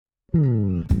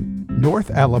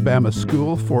North Alabama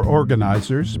School for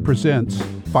Organizers presents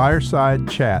Fireside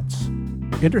Chats,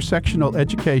 intersectional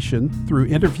education through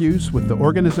interviews with the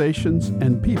organizations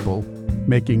and people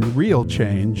making real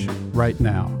change right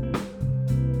now.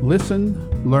 Listen,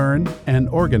 learn, and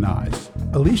organize.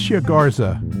 Alicia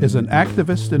Garza is an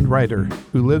activist and writer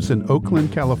who lives in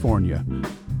Oakland, California.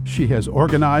 She has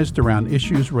organized around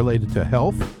issues related to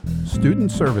health,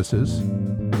 student services,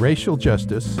 racial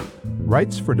justice,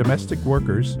 rights for domestic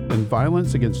workers, and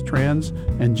violence against trans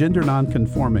and gender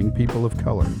nonconforming people of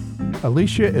color.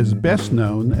 Alicia is best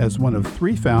known as one of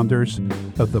three founders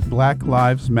of the Black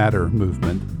Lives Matter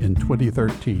movement in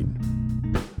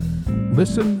 2013.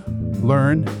 Listen,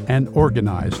 learn, and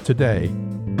organize today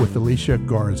with Alicia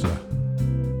Garza.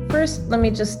 First, let me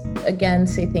just again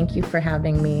say thank you for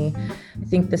having me. I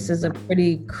think this is a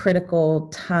pretty critical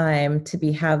time to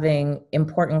be having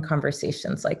important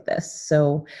conversations like this.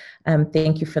 So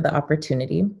thank you for the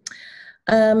opportunity.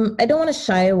 I don't want to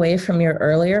shy away from your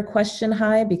earlier question,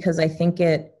 Hai, because I think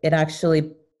it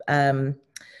actually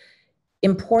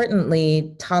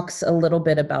importantly talks a little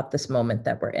bit about this moment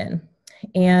that we're in.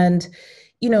 And,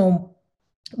 you know,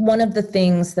 one of the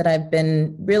things that I've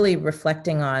been really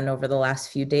reflecting on over the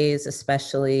last few days,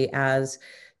 especially as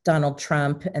Donald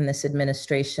Trump and this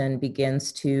administration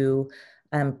begins to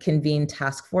convene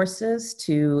task forces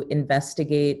to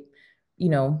investigate, you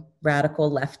know,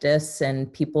 radical leftists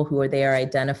and people who they are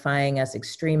identifying as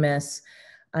extremists.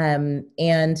 And,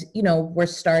 you know, we're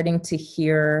starting to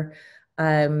hear,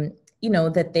 you know,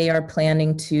 that they are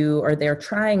planning to, or they're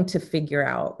trying to figure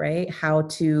out, right, how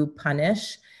to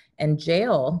punish and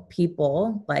jail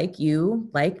people like you,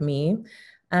 like me,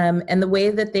 and the way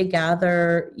that they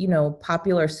gather, you know,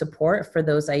 popular support for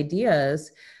those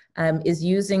ideas is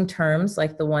using terms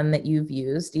like the one that you've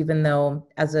used, even though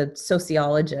as a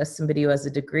sociologist, somebody who has a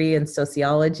degree in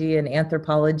sociology and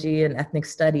anthropology and ethnic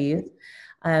studies,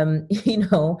 you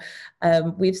know,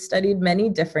 we've studied many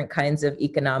different kinds of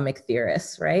economic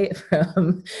theorists, right?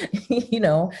 From, you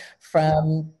know,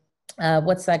 from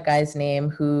what's that guy's name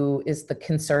who is the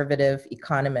conservative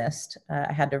economist?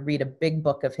 I had to read a big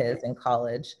book of his in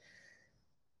college.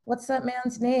 What's that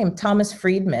man's name? Thomas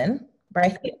Friedman,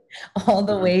 right? All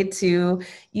the way to,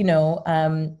 you know,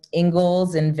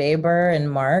 Engels and Weber and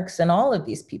Marx and all of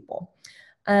these people.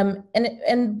 And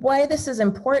why this is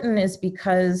important is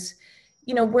because,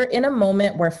 you know, we're in a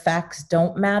moment where facts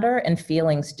don't matter and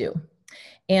feelings do.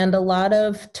 And a lot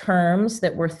of terms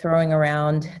that we're throwing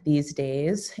around these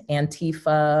days,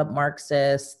 Antifa,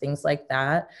 Marxist, things like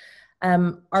that,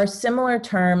 are similar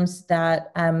terms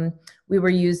that we were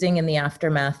using in the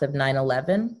aftermath of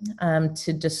 9/11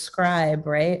 to describe,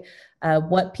 right,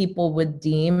 what people would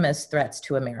deem as threats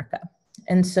to America.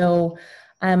 And so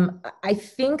I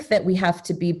think that we have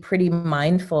to be pretty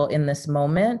mindful in this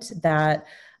moment that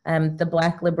the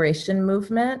Black liberation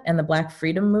movement and the Black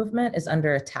freedom movement is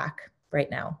under attack right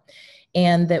now.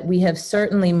 And that we have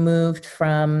certainly moved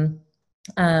from,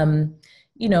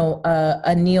 you know,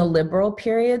 a neoliberal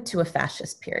period to a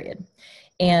fascist period.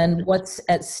 And what's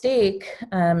at stake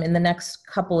in the next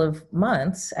couple of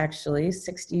months, actually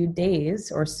 60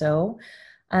 days or so,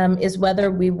 is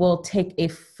whether we will take a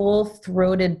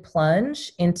full-throated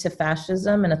plunge into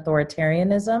fascism and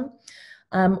authoritarianism,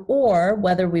 or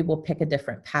whether we will pick a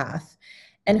different path.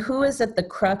 And who is at the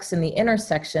crux and the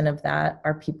intersection of that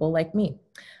are people like me,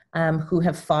 who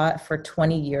have fought for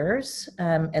 20 years,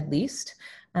 at least,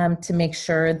 to make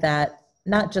sure that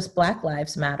not just Black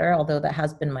Lives Matter, although that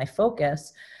has been my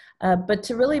focus, but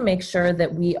to really make sure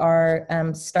that we are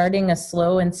starting a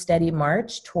slow and steady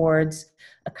march towards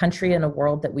a country and a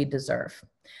world that we deserve.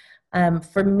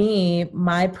 For me,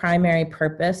 my primary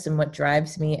purpose and what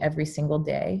drives me every single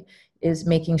day is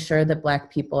making sure that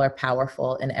Black people are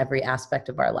powerful in every aspect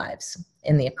of our lives,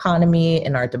 in the economy,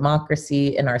 in our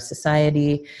democracy, in our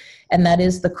society. And that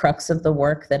is the crux of the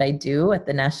work that I do at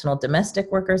the National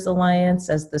Domestic Workers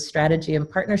Alliance as the Strategy and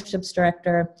Partnerships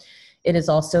Director. It is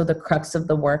also the crux of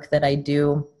the work that I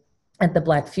do at the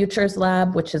Black Futures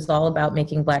Lab, which is all about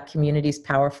making Black communities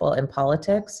powerful in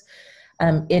politics.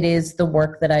 It is the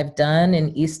work that I've done in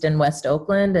East and West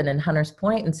Oakland and in Hunters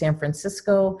Point in San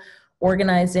Francisco,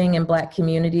 organizing in Black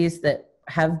communities that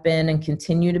have been and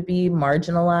continue to be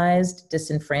marginalized,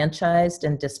 disenfranchised,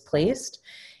 and displaced,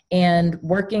 and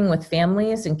working with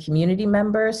families and community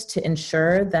members to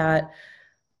ensure that,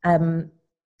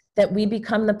 that we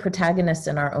become the protagonists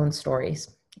in our own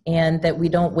stories, and that we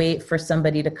don't wait for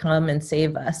somebody to come and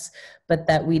save us, but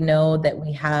that we know that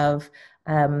we have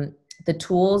the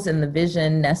tools and the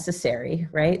vision necessary,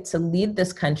 right, to lead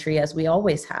this country as we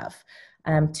always have,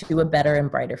 to a better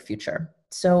and brighter future.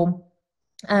 So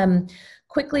Um,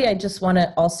 Quickly, I just want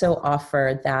to also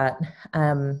offer that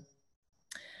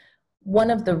one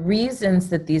of the reasons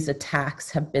that these attacks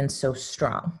have been so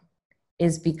strong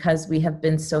is because we have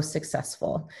been so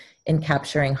successful in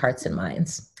capturing hearts and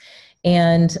minds.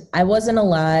 And I wasn't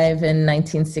alive in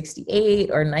 1968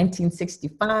 or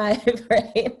 1965,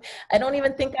 right? I don't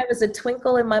even think I was a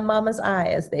twinkle in my mama's eye,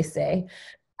 as they say.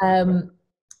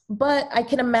 But I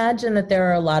can imagine that there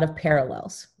are a lot of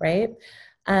parallels, right?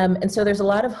 And so there's a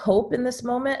lot of hope in this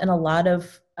moment and a lot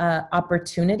of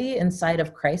opportunity inside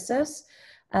of crisis.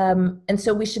 And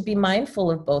so we should be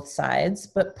mindful of both sides,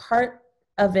 but part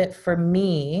of it for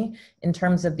me, in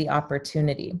terms of the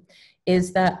opportunity,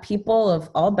 is that people of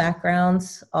all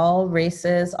backgrounds, all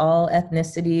races, all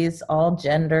ethnicities, all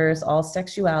genders, all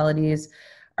sexualities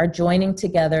are joining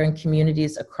together in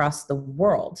communities across the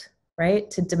world, right,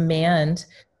 to demand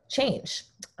change.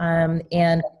 And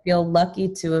I feel lucky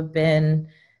to have been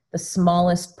the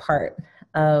smallest part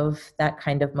of that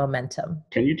kind of momentum.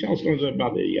 Can you tell us a little bit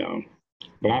about the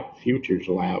Black Futures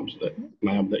lab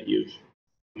that you've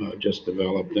just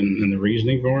developed and the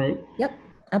reasoning for it? Yep,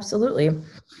 absolutely.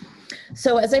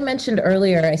 So as I mentioned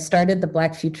earlier, I started the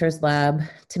Black Futures Lab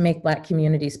to make Black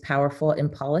communities powerful in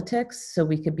politics so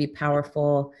we could be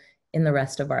powerful in the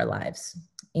rest of our lives.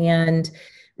 And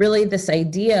really this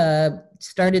idea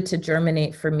started to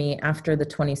germinate for me after the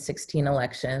 2016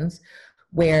 elections,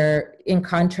 where in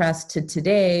contrast to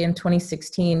today, in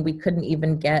 2016, we couldn't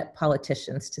even get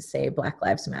politicians to say Black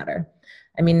Lives Matter.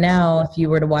 I mean, now, if you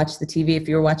were to watch the TV, if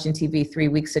you were watching TV 3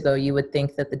 weeks ago, you would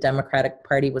think that the Democratic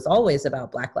Party was always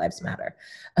about Black Lives Matter.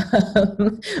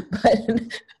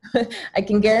 But I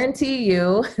can guarantee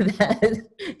you that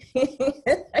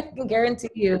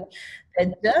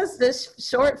just this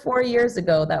short 4 years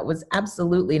ago, that was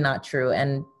absolutely not true.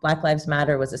 And Black Lives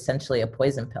Matter was essentially a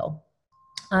poison pill.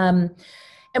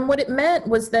 And what it meant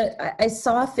was that I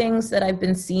saw things that I've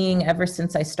been seeing ever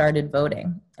since I started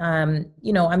voting.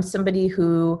 I'm somebody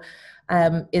who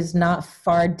is not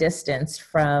far distanced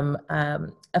from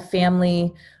a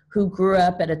family who grew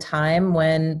up at a time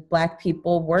when Black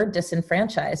people were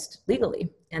disenfranchised legally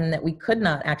and that we could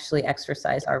not actually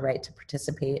exercise our right to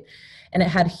participate. And it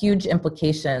had huge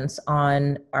implications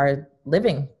on our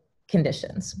living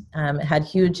conditions. It had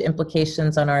huge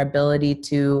implications on our ability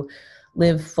to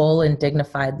live full and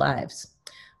dignified lives.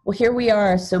 Well, here we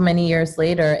are so many years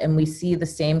later, and we see the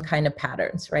same kind of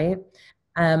patterns, right?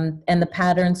 And the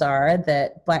patterns are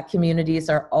that Black communities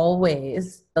are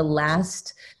always the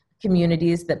last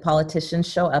communities that politicians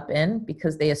show up in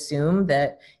because they assume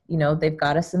that, they've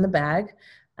got us in the bag.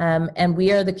 And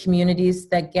we are the communities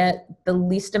that get the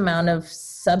least amount of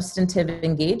substantive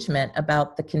engagement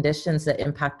about the conditions that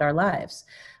impact our lives.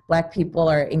 Black people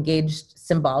are engaged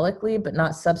symbolically, but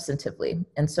not substantively.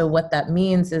 And so what that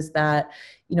means is that,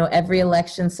 every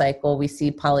election cycle, we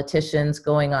see politicians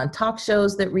going on talk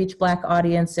shows that reach Black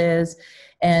audiences.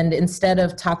 And instead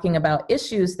of talking about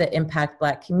issues that impact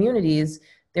Black communities,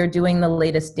 they're doing the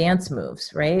latest dance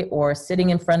moves, right? Or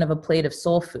sitting in front of a plate of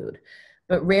soul food.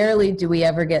 But rarely do we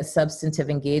ever get substantive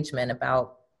engagement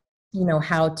about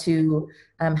how to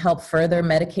help further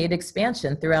Medicaid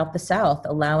expansion throughout the South,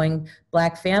 allowing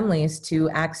Black families to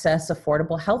access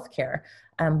affordable health care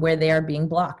where they are being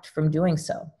blocked from doing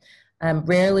so.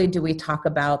 Rarely do we talk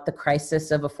about the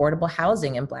crisis of affordable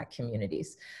housing in Black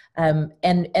communities. And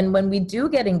when we do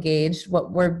get engaged,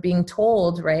 what we're being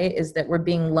told, right, is that we're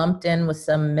being lumped in with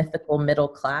some mythical middle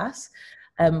class,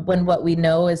 when what we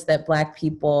know is that Black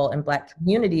people and Black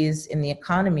communities in the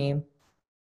economy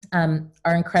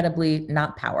are incredibly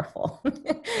not powerful.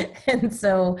 And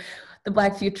so the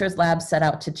Black Futures Lab set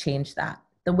out to change that.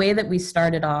 The way that we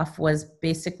started off was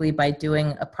basically by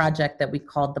doing a project that we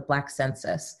called the Black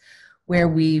Census, where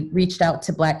we reached out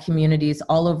to Black communities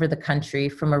all over the country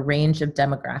from a range of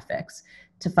demographics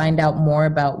to find out more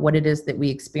about what it is that we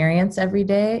experience every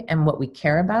day and what we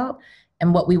care about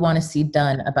and what we want to see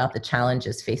done about the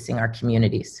challenges facing our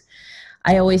communities.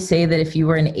 I always say that if you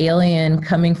were an alien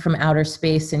coming from outer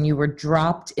space and you were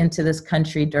dropped into this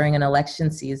country during an election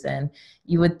season,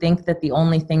 you would think that the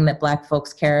only thing that Black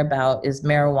folks care about is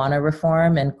marijuana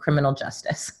reform and criminal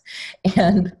justice.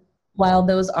 And while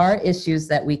those are issues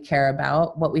that we care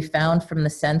about, what we found from the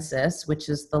census, which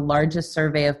is the largest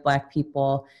survey of Black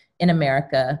people in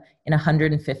America in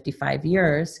 155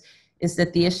 years, is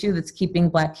that the issue that's keeping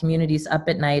Black communities up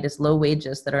at night is low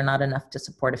wages that are not enough to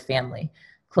support a family,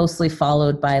 closely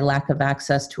followed by lack of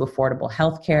access to affordable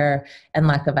health care and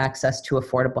lack of access to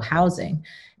affordable housing.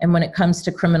 And when it comes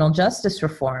to criminal justice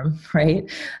reform,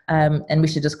 right, and we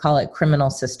should just call it criminal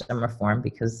system reform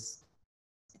because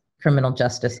criminal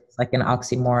justice is like an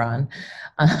oxymoron.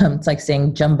 It's like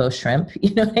saying jumbo shrimp,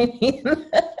 you know what I mean?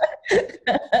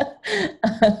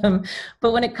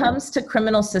 But when it comes to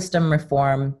criminal system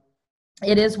reform,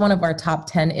 it is one of our top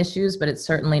 10 issues, but it's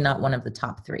certainly not one of the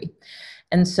top 3.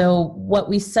 And so what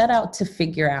we set out to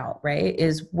figure out, right,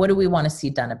 is what do we want to see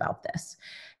done about this?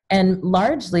 And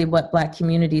largely what Black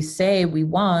communities say we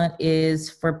want is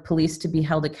for police to be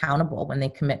held accountable when they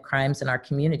commit crimes in our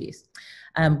communities.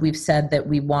 We've said that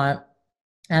we want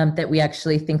that we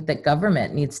actually think that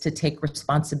government needs to take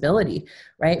responsibility,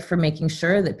 right, for making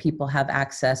sure that people have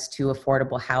access to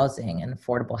affordable housing and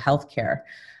affordable health care.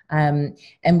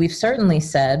 And we've certainly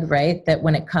said, right, that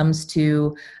when it comes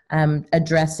to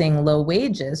addressing low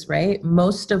wages, right,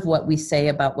 most of what we say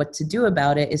about what to do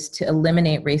about it is to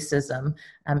eliminate racism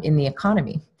in the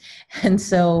economy. And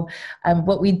so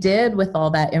what we did with all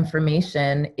that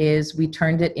information is we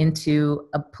turned it into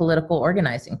a political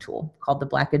organizing tool called the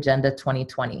Black Agenda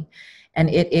 2020. And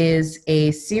it is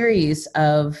a series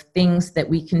of things that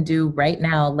we can do right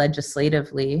now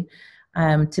legislatively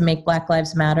to make Black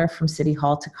Lives Matter from City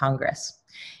Hall to Congress.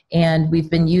 And we've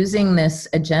been using this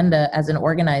agenda as an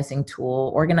organizing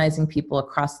tool, organizing people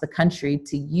across the country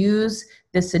to use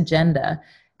this agenda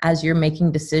as you're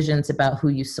making decisions about who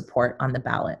you support on the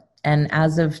ballot. And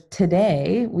as of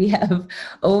today, we have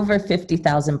over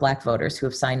 50,000 Black voters who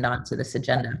have signed on to this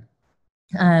agenda.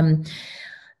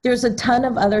 There's a ton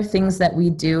of other things that we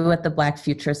do at the Black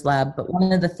Futures Lab, but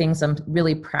one of the things I'm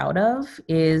really proud of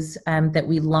is that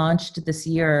we launched this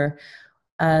year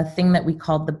a thing that we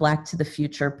called the Black to the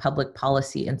Future Public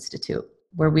Policy Institute,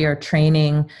 where we are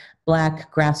training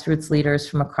Black grassroots leaders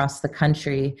from across the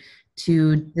country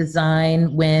to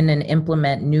design, win, and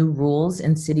implement new rules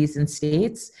in cities and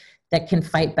states that can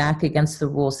fight back against the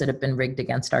rules that have been rigged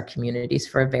against our communities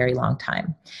for a very long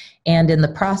time. And in the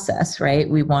process, right,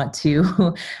 we want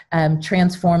to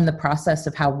transform the process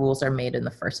of how rules are made in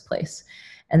the first place.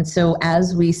 And so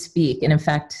as we speak, and in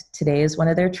fact, today is one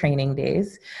of their training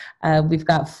days, we've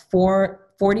got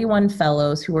 41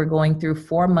 fellows who are going through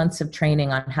 4 months of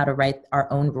training on how to write our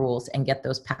own rules and get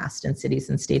those passed in cities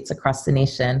and states across the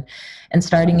nation. And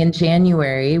starting in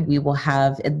January, we will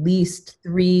have at least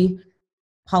 3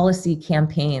 policy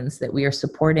campaigns that we are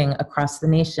supporting across the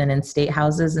nation in state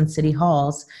houses and city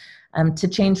halls to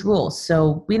change rules.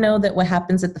 So we know that what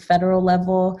happens at the federal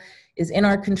level is in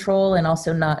our control and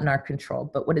also not in our control.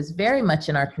 But what is very much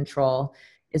in our control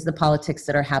is the politics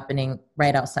that are happening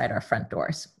right outside our front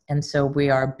doors. And so we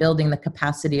are building the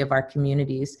capacity of our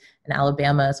communities, and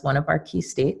Alabama is one of our key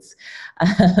states,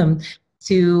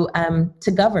 to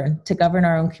govern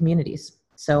our own communities.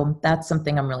 So that's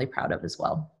something I'm really proud of as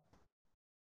well.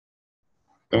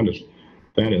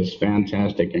 That is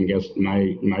fantastic. And guess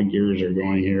my gears are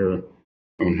going here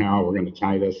on how we're going to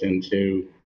tie this into,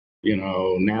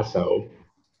 NASO,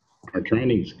 our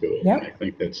training school. Yep. I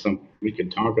think that's something we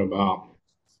could talk about,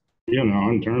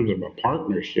 in terms of a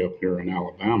partnership here in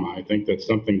Alabama. I think that's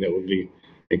something that would be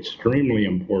extremely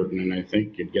important. And I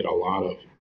think you'd get a lot of,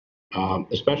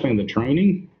 especially in the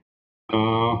training,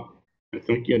 I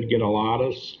think you'd get a lot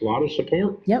of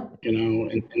support, yep,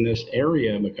 in this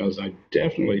area, because I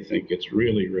definitely think it's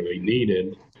really, really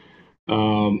needed.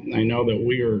 I know that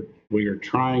we are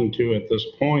trying to, at this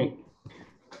point,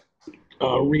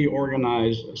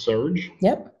 reorganize SURJ,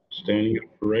 yep, Standing Up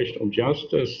for Racial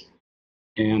Justice,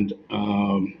 and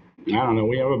I don't know.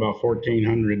 We have about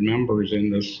 1,400 members in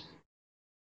this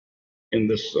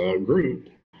group.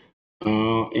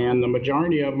 And the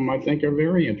majority of them, I think, are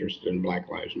very interested in Black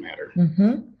Lives Matter.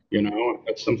 Mm-hmm.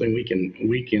 That's something we can,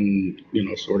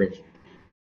 sort of,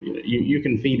 you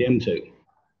can feed into,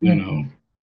 in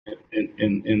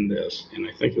this. And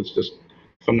I think it's just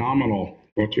phenomenal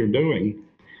what you're doing.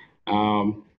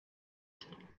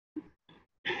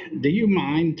 Do you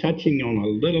mind touching on a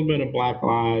little bit of Black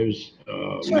Lives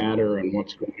Matter and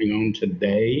what's going on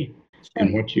today,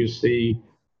 and what you see?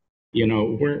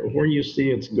 Where you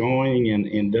see it's going,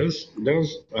 and does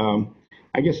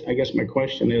I guess my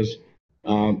question is,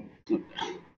 are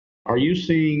you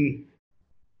seeing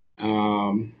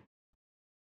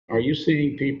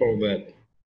people that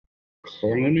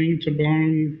claiming to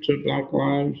belong to Black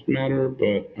Lives Matter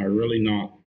but are really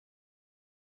not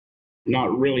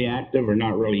really active or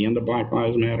not really into Black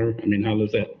Lives Matter? I mean, how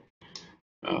does that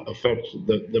affect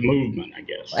the movement, I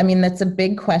guess? I mean, that's a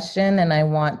big question, and I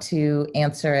want to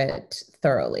answer it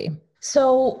thoroughly.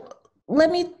 So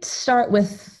let me start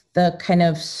with the kind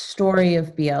of story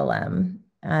of BLM,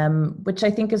 which I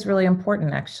think is really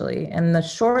important, actually. And the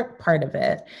short part of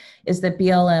it is that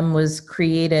BLM was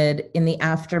created in the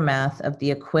aftermath of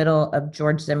the acquittal of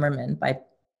George Zimmerman by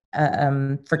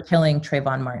for killing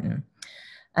Trayvon Martin.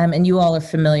 And you all are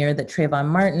familiar that Trayvon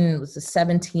Martin was a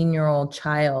 17-year-old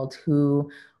child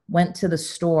who went to the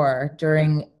store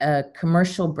during a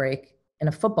commercial break in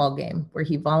a football game where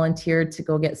he volunteered to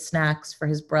go get snacks for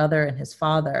his brother and his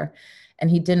father, and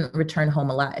he didn't return home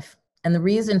alive. And the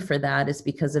reason for that is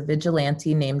because a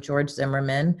vigilante named George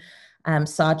Zimmerman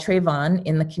saw Trayvon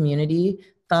in the community,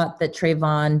 thought that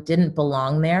Trayvon didn't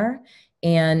belong there,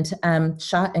 and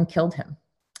shot and killed him.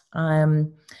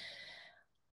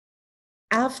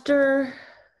 After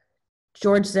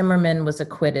George Zimmerman was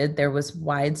acquitted, there was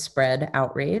widespread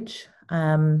outrage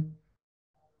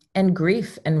and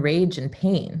grief and rage and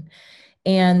pain.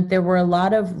 And there were a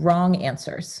lot of wrong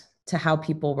answers to how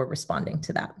people were responding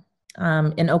to that.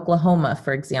 In Oklahoma,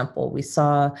 for example, we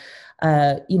saw,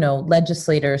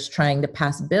 legislators trying to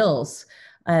pass bills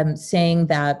saying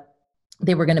that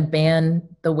they were going to ban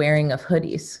the wearing of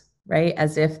hoodies, right?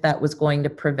 As if that was going to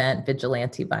prevent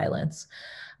vigilante violence.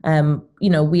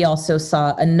 We also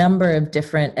saw a number of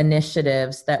different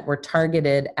initiatives that were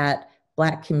targeted at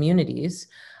Black communities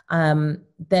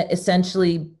that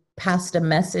essentially passed a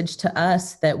message to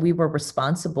us that we were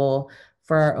responsible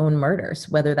for our own murders,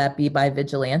 whether that be by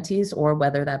vigilantes or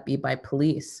whether that be by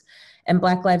police. And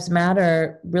Black Lives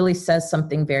Matter really says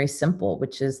something very simple,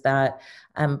 which is that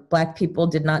Black people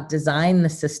did not design the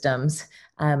systems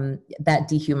that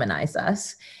dehumanize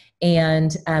us.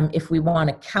 And if we want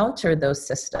to counter those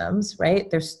systems, right,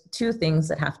 there's two things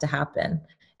that have to happen,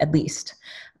 at least.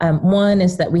 One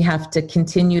is that we have to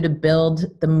continue to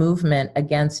build the movement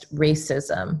against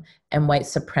racism and white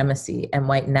supremacy and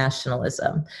white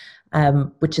nationalism,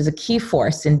 which is a key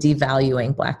force in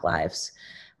devaluing Black lives.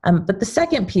 But the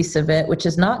second piece of it, which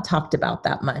is not talked about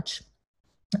that much,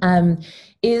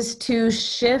 is to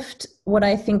shift what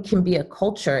I think can be a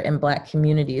culture in Black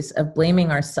communities of blaming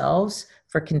ourselves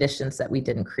for conditions that we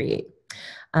didn't create.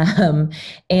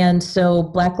 And so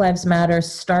Black Lives Matter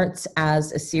starts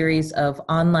as a series of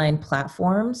online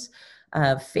platforms,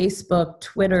 Facebook,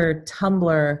 Twitter,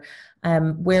 Tumblr,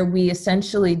 where we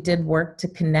essentially did work to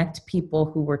connect people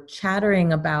who were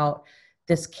chattering about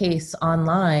this case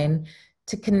online,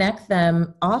 to connect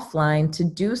them offline to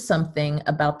do something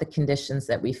about the conditions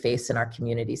that we face in our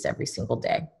communities every single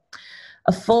day.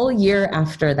 A full year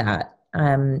after that,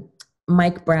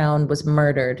 Mike Brown was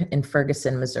murdered in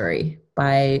Ferguson, Missouri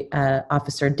by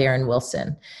Officer Darren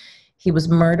Wilson. He was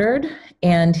murdered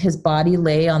and his body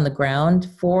lay on the ground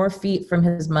 4 feet from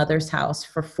his mother's house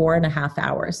for 4.5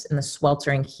 hours in the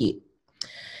sweltering heat.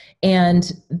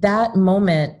 And that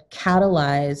moment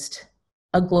catalyzed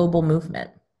a global movement,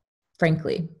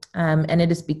 frankly. And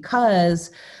it is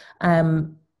because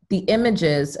the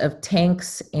images of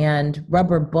tanks and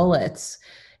rubber bullets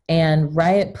and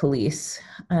riot police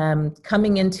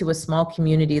coming into a small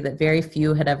community that very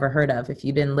few had ever heard of if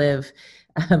you didn't live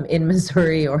in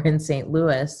Missouri or in St.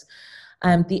 Louis.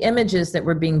 The images that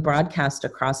were being broadcast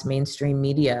across mainstream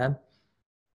media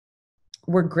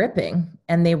were gripping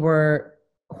and they were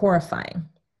horrifying.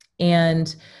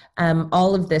 And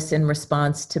all of this in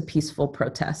response to peaceful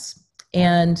protests.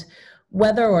 And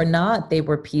whether or not they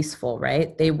were peaceful,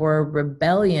 right? They were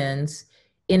rebellions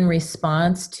in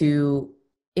response to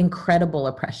incredible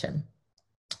oppression.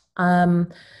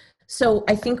 So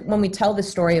I think when we tell the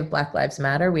story of Black Lives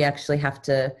Matter, we actually have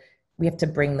to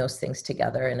bring those things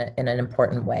together in an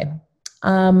important way.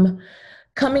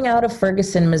 Coming out of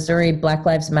Ferguson, Missouri, Black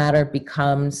Lives Matter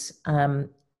becomes an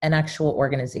actual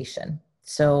organization.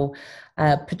 So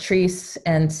Patrice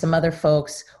and some other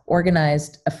folks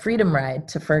organized a freedom ride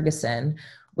to Ferguson,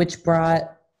 which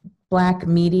brought Black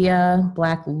media,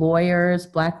 Black lawyers,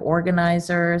 Black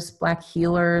organizers, Black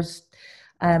healers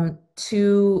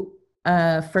to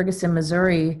Ferguson,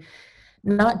 Missouri,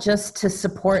 not just to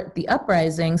support the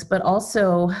uprisings, but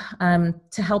also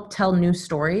to help tell new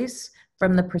stories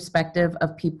from the perspective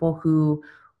of people who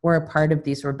were a part of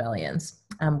these rebellions.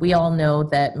 We all know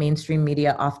that mainstream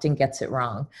media often gets it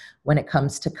wrong when it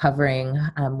comes to covering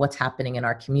what's happening in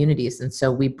our communities. And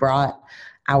so we brought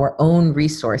our own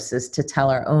resources to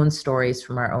tell our own stories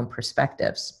from our own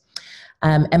perspectives.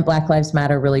 And Black Lives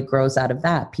Matter really grows out of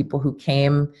that. People who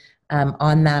came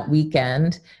on that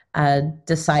weekend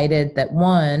decided that,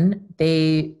 one,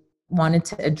 they wanted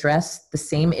to address the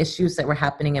same issues that were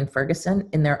happening in Ferguson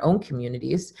in their own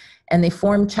communities, and they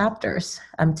formed chapters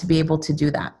to be able to do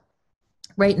that.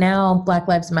 Right now, Black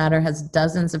Lives Matter has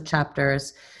dozens of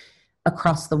chapters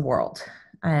across the world.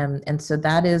 And so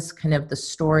that is kind of the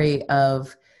story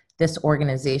of this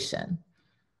organization.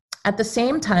 At the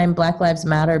same time, Black Lives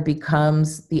Matter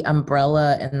becomes the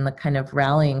umbrella and the kind of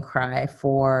rallying cry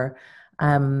for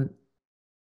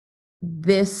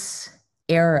this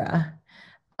era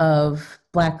of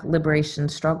Black liberation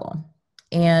struggle.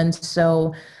 And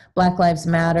so Black Lives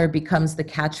Matter becomes the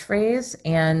catchphrase.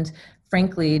 And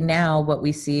frankly, now what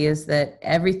we see is that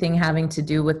everything having to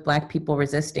do with Black people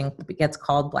resisting gets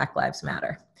called Black Lives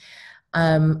Matter.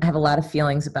 I have a lot of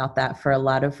feelings about that for a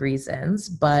lot of reasons,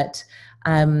 but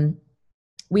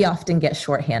we often get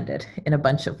shorthanded in a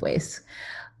bunch of ways.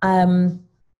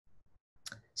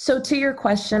 So to your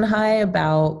question, Hai,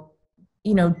 about,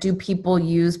 do people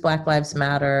use Black Lives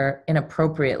Matter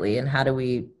inappropriately, and how do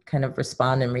we kind of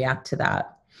respond and react to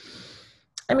that?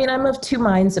 I mean, I'm of two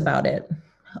minds about it.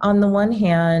 On the one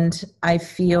hand, I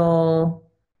feel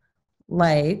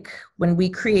like when we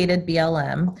created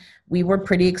BLM, we were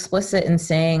pretty explicit in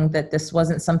saying that this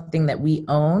wasn't something that we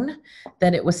own,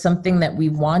 that it was something that we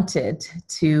wanted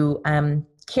to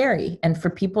carry and for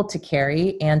people to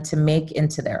carry and to make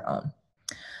into their own.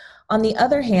 On the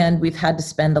other hand, we've had to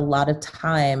spend a lot of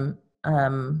time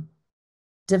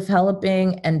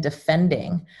developing and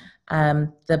defending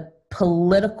the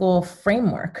political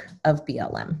framework of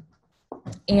BLM.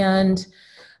 And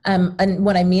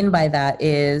what I mean by that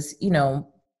is,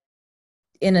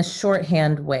 in a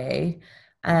shorthand way,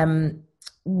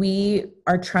 we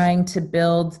are trying to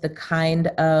build the kind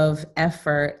of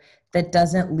effort that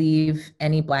doesn't leave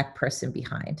any Black person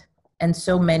behind. And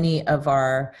so many of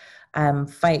our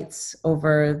fights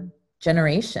over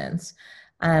generations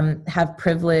have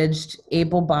privileged,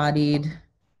 able-bodied,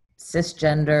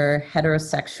 cisgender,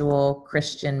 heterosexual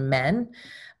Christian men,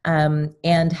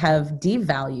 and have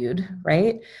devalued,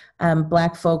 right?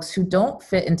 Black folks who don't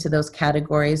fit into those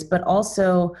categories, but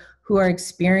also who are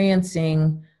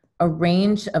experiencing a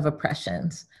range of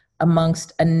oppressions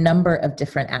amongst a number of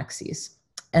different axes.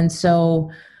 And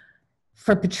so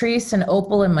for Patrice and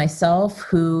Opal and myself,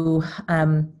 who,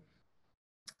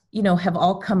 have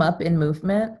all come up in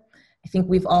movement, I think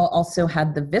we've all also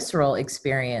had the visceral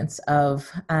experience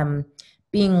of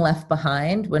being left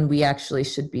behind when we actually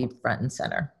should be front and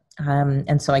center.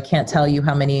 And so I can't tell you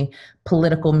how many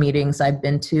political meetings I've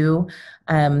been to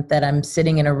that I'm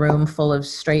sitting in a room full of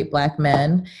straight Black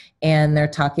men, and they're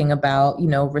talking about,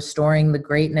 restoring the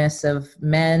greatness of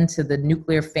men to the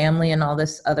nuclear family and all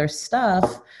this other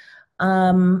stuff.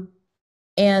 And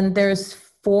there's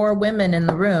 4 women in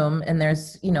the room, and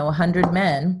there's, 100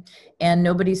 men, and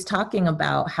nobody's talking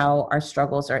about how our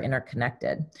struggles are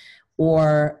interconnected,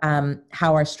 or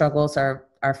how our struggles are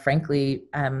frankly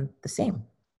the same.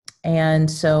 And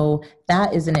so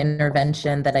that is an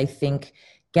intervention that I think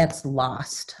gets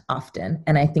lost often.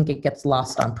 And I think it gets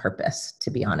lost on purpose,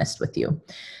 to be honest with you.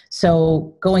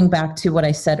 So going back to what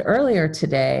I said earlier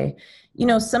today,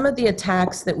 some of the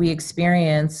attacks that we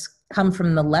experience come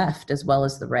from the left as well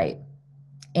as the right.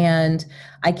 And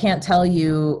I can't tell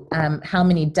you how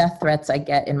many death threats I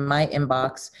get in my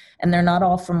inbox, and they're not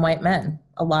all from white men.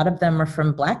 A lot of them are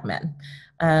from Black men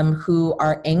who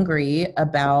are angry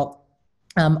about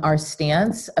our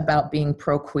stance about being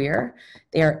pro-queer.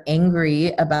 They are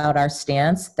angry about our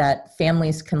stance that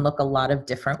families can look a lot of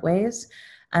different ways.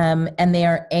 And they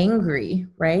are angry,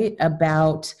 right,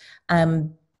 about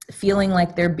feeling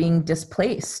like they're being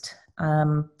displaced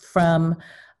from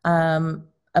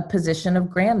a position of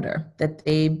grandeur that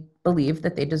they believe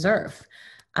that they deserve.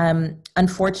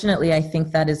 Unfortunately, I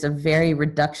think that is a very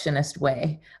reductionist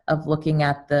way of looking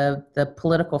at the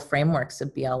political frameworks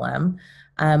of BLM,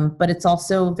 but it's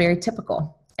also very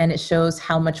typical. And it shows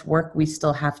how much work we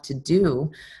still have to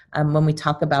do when we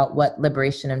talk about what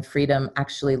liberation and freedom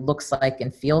actually looks like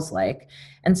and feels like,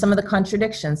 and some of the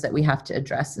contradictions that we have to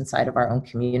address inside of our own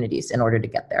communities in order to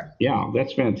get there. Yeah,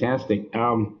 that's fantastic.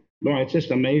 Well, it's just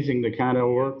amazing the kind of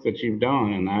work that you've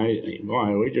done, and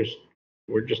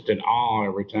we're just in awe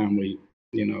every time we,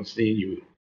 see you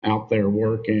out there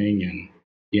working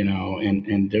and,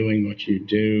 and doing what you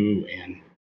do, and,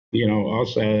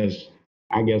 us as,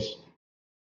 I guess,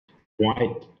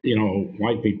 white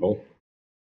people,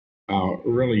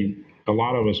 really, a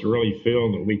lot of us really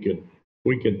feel that we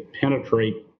could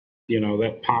penetrate,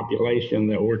 that population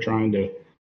that we're trying to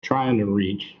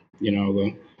reach,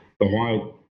 the white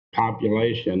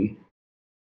population,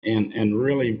 and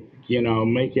really,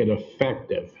 make it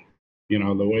effective,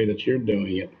 the way that you're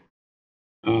doing it.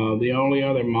 The only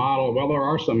other model, well, there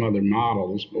are some other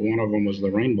models, but one of them was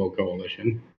the Rainbow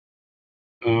Coalition.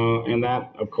 And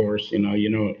that, of course, you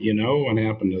know what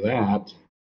happened to that,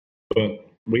 but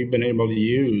we've been able to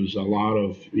use a lot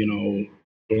of,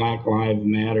 Black Lives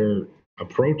Matter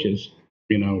approaches,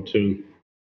 to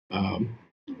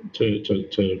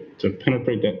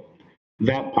penetrate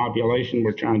that population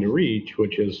we're trying to reach,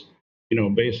 which is,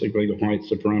 basically the white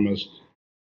supremacists,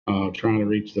 trying to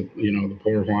reach the, the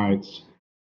poor whites,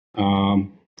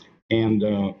 And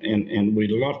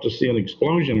we'd love to see an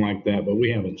explosion like that, but we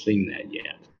haven't seen that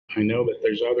yet. I know that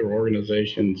there's other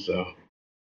organizations,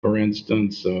 for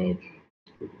instance,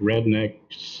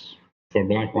 Rednecks for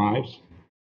Black Lives,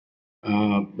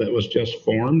 that was just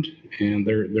formed, and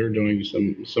they're doing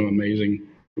some amazing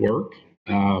work.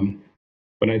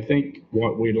 But I think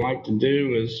what we'd like to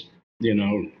do is,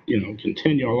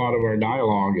 continue a lot of our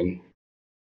dialogue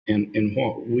and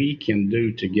what we can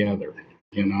do together.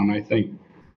 And I think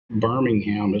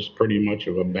Birmingham is pretty much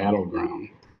of a battleground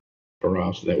for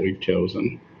us that we've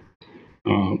chosen,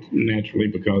 naturally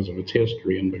because of its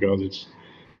history and because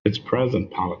its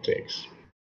present politics.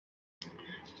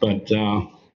 But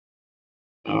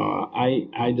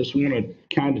I just want to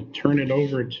kind of turn it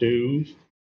over to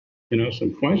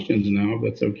some questions now, if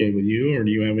that's okay with you, or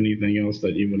do you have anything else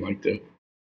that you would like to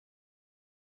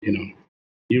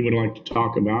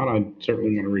talk about? I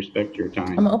certainly want to respect your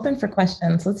time. I'm open for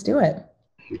questions. Let's do it.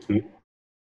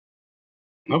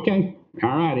 Okay. All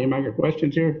right. Anybody got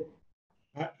questions here?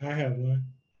 I have one.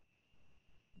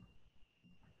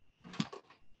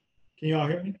 Can you all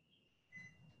hear me?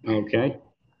 Okay.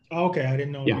 Okay, I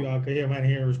didn't know if you all could hear me. I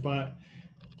didn't hear a response.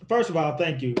 First of all,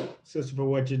 thank you, sister, for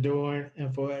what you're doing,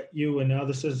 and for what you and the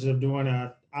other sisters are doing.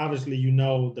 Obviously,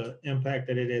 the impact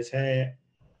that it has had.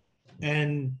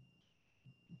 And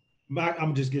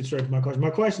I'm just getting straight to my question. My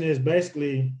question is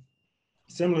basically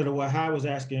similar to what Hai was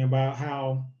asking about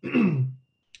how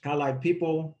like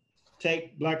people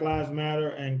take Black Lives Matter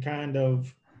and kind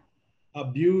of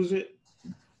abuse it.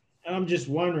 And I'm just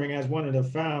wondering, as one of the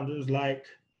founders, like,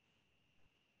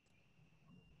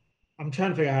 I'm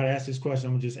trying to figure out how to ask this question.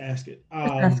 I'm gonna just ask it.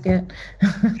 Ask it.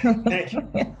 Thank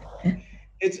you.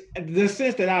 It's the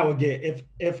sense that I would get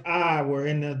if I were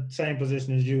in the same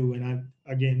position as you, and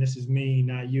again, this is me,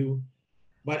 not you,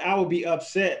 but I would be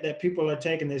upset that people are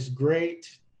taking this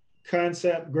great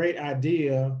concept, great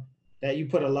idea that you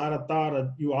all put a lot of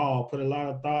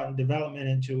thought and development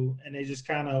into, and they just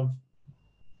kind of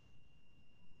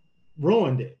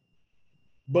ruined it.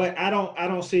 But I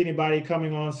don't see anybody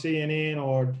coming on CNN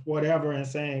or whatever and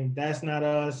saying that's not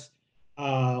us.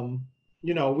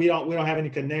 We don't have any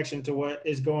connection to what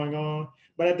is going on.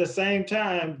 But at the same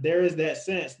time, there is that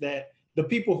sense that the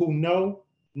people who know,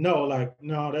 like,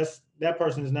 no, that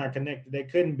person is not connected. They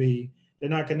couldn't be. They're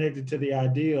not connected to the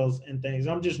ideals and things.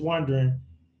 I'm just wondering,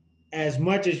 as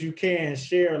much as you can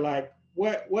share, like,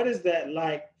 what is that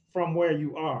like from where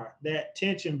you are? That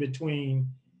tension between,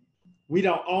 we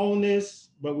don't own this,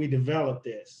 but we developed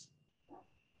this.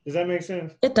 Does that make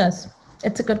sense? It does.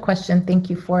 It's a good question. Thank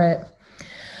you for it.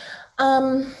 I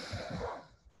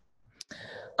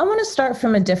want to start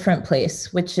from a different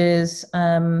place, which is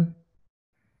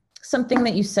something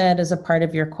that you said as a part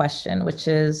of your question, which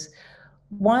is,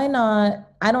 why not?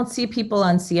 I don't see people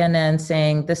on CNN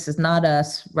saying this is not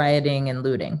us rioting and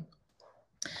looting.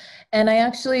 And I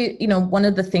actually, one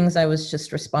of the things I was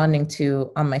just responding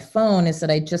to on my phone is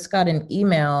that I just got an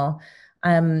email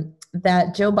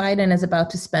that Joe Biden is about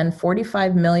to spend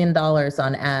 $45 million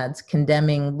on ads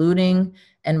condemning looting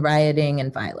and rioting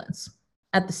and violence.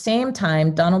 At the same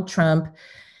time, Donald Trump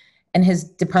and his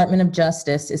Department of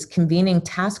Justice is convening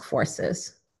task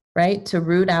forces, right, to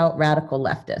root out radical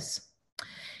leftists.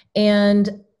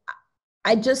 And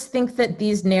I just think that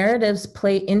these narratives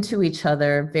play into each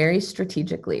other very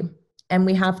strategically. And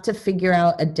we have to figure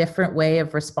out a different way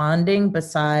of responding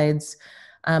besides,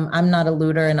 I'm not a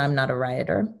looter and I'm not a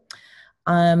rioter.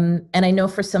 And I know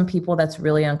for some people that's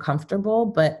really uncomfortable,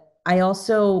 but I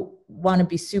also want to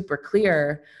be super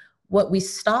clear. What we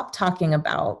stop talking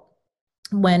about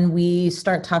when we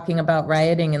start talking about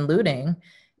rioting and looting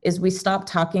is we stop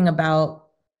talking about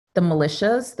the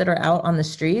militias that are out on the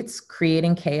streets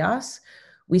creating chaos.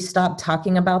 We stopped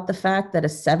talking about the fact that a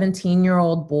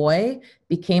 17-year-old boy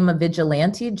became a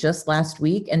vigilante just last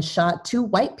week and shot 2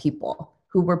 white people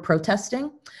who were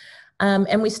protesting.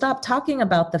 And we stopped talking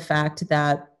about the fact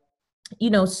that,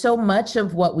 so much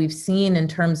of what we've seen in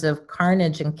terms of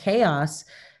carnage and chaos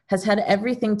has had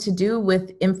everything to do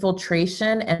with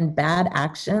infiltration and bad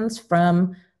actions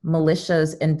from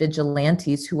militias and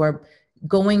vigilantes who are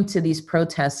going to these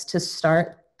protests to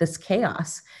start this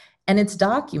chaos. And it's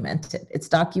documented. It's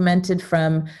documented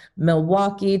from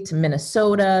Milwaukee to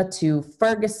Minnesota to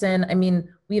Ferguson. I mean,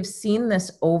 we have seen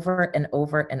this over and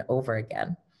over and over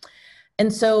again.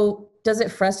 And so does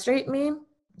it frustrate me?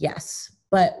 Yes.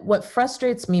 But what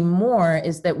frustrates me more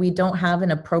is that we don't have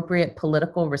an appropriate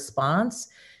political response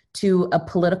to a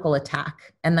political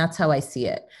attack. And that's how I see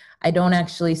it. I don't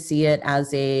actually see it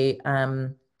as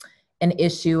an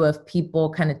issue of people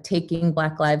kind of taking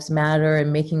Black Lives Matter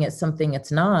and making it something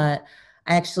it's not.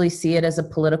 I actually see it as a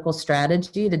political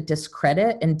strategy to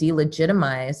discredit and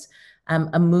delegitimize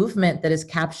a movement that has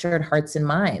captured hearts and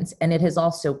minds. And it has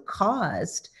also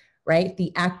caused, right,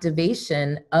 the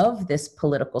activation of this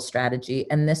political strategy,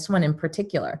 and this one in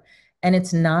particular. And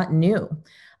it's not new.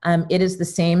 It is the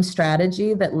same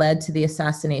strategy that led to the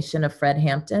assassination of Fred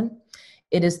Hampton.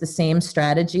 It is the same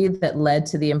strategy that led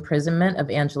to the imprisonment of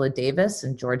Angela Davis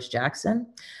and George Jackson.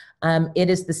 It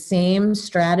is the same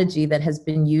strategy that has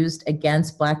been used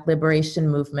against Black liberation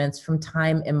movements from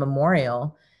time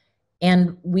immemorial.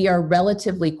 And we are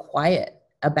relatively quiet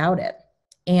about it.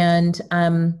 And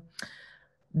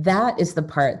that is the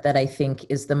part that I think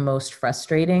is the most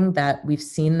frustrating, that we've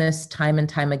seen this time and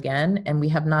time again, and we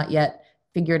have not yet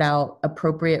figured out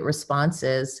appropriate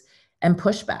responses and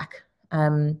pushback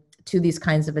to these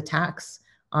kinds of attacks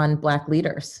on Black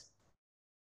leaders.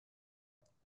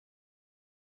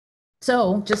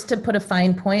 So just to put a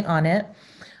fine point on it,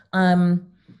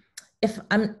 if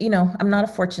I'm not a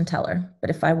fortune teller,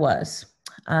 but if I was,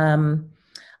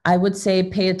 I would say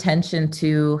pay attention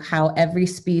to how every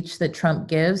speech that Trump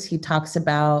gives, he talks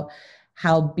about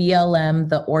how BLM,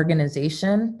 the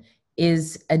organization,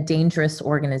 is a dangerous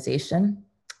organization,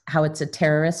 how it's a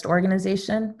terrorist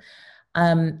organization.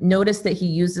 Notice that he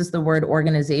uses the word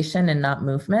organization and not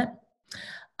movement.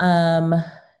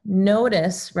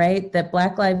 Notice, right, that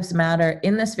Black Lives Matter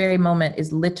in this very moment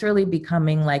is literally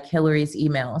becoming like Hillary's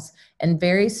emails. And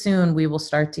very soon we will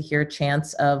start to hear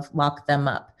chants of lock them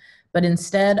up. But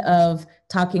instead of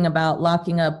talking about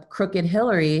locking up crooked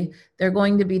Hillary, they're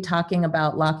going to be talking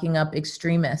about locking up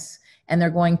extremists. And they're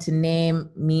going to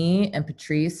name me and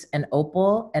Patrice and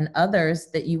Opal and others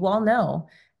that you all know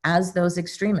as those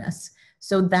extremists.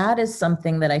 So that is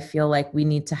something that I feel like we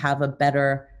need to have a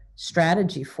better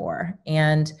strategy for.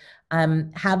 And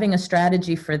having a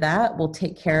strategy for that will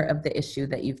take care of the issue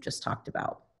that you've just talked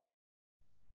about.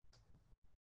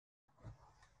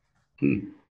 All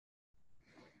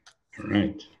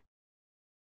right.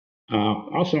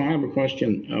 Also, I have a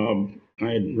question.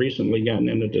 I had recently gotten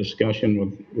into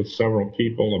discussion with several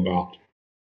people about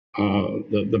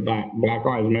the Black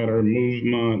Lives Matter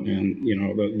movement and,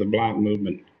 the Black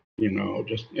movement,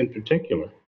 just in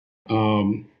particular.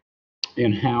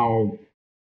 And how,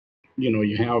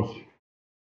 you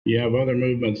have other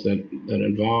movements that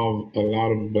involve a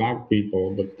lot of Black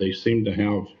people, but they seem to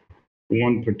have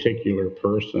one particular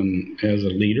person as a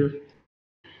leader.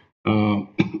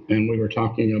 And we were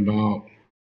talking about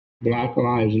Black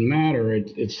Lives Matter.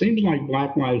 It seems like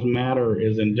Black Lives Matter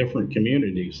is in different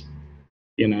communities,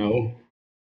 and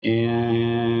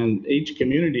each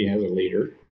community has a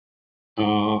leader.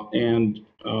 And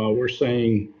we're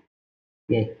saying,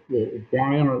 well,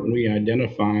 why aren't we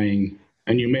identifying,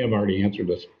 and you may have already answered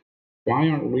this, why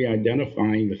aren't we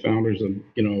identifying the founders of,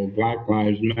 Black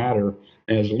Lives Matter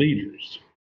as leaders,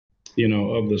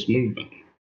 of this movement?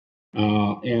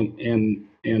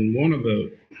 And one of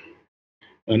the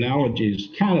analogies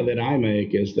kind of that I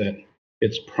make is that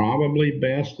it's probably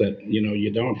best that, you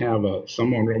don't have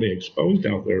someone really exposed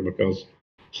out there, because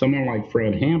someone like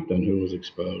Fred Hampton, who was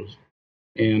exposed,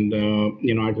 and,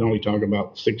 I can only talk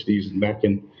about the 60s and back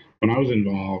when I was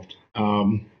involved,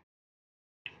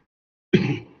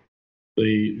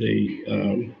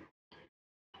 the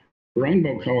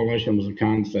Rainbow Coalition was a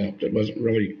concept. It wasn't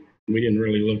really, we didn't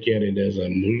really look at it as a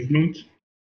movement,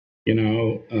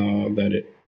 that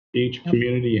each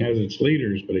community has its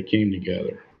leaders, but it came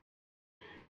together.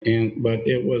 But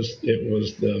it was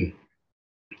the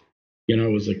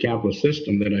capitalist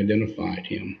system that identified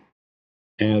him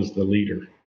as the leader,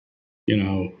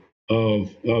 of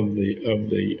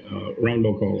the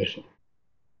Rainbow Coalition,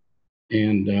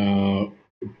 and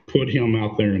put him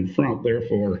out there in front.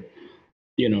 Therefore,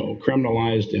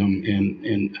 criminalized him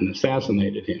and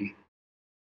assassinated him.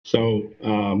 So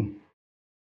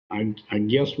I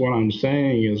guess what I'm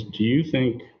saying is, do you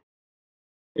think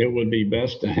it would be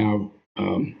best to have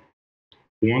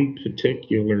one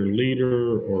particular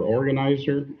leader or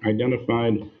organizer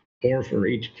identified, or for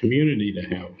each community to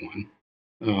have one,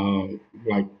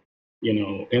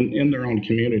 in their own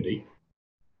community?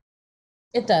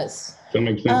 It does. Does that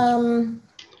make sense?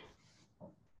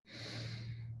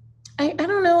 I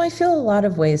don't know. I feel a lot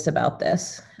of ways about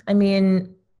this. I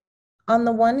mean, on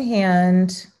the one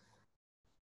hand,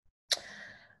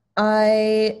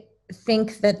 I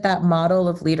think that model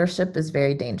of leadership is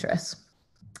very dangerous.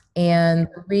 And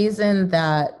the reason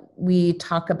that we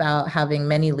talk about having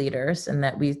many leaders and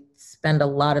that we spend a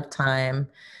lot of time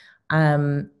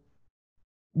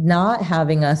not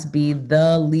having us be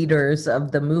the leaders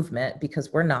of the movement,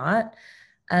 because we're not,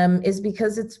 is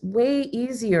because it's way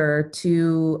easier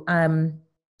to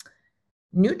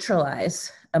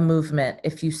neutralize a movement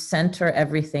if you center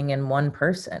everything in one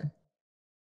person.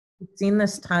 We've seen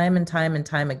this time and time and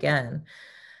time again.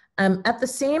 At the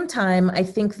same time, I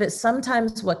think that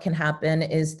sometimes what can happen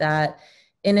is that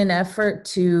in an effort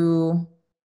to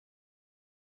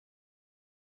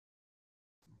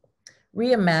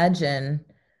reimagine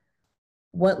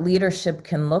what leadership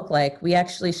can look like, we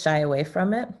actually shy away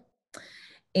from it.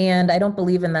 And I don't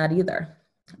believe in that either.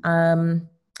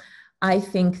 I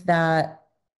think that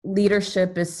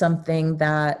leadership is something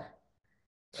that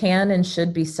can and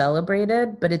should be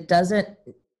celebrated, but it doesn't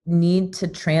need to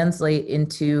translate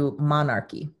into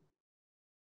monarchy.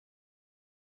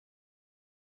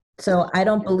 So I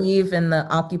don't believe in the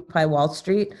Occupy Wall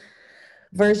Street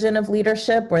version of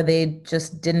leadership where they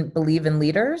just didn't believe in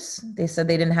leaders. They said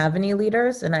they didn't have any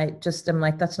leaders. And I just am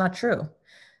like, that's not true.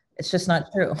 It's just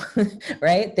not true,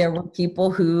 right? There were people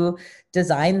who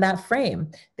designed that frame.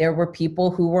 There were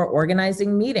people who were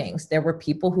organizing meetings. There were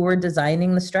people who were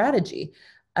designing the strategy.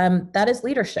 That is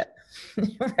leadership,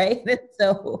 right? And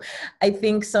so I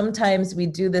think sometimes we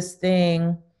do this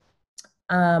thing,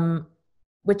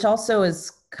 which also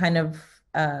is kind of,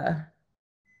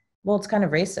 well, it's kind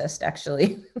of racist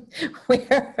actually,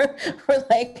 where we're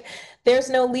like,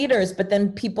 there's no leaders, but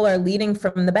then people are leading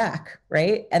from the back,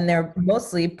 right? And they're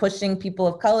mostly pushing people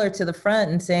of color to the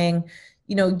front and saying,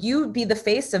 you know, you be the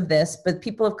face of this, but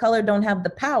people of color don't have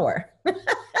the power.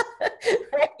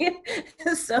 Right?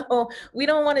 So we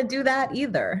don't want to do that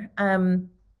either.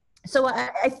 So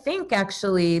I think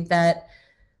actually that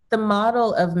the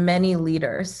model of many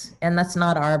leaders, and that's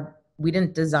not we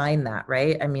didn't design that,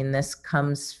 right? I mean, this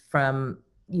comes from,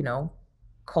 you know,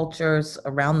 cultures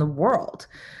around the world,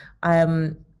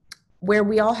 where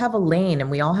we all have a lane and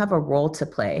we all have a role to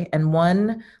play. And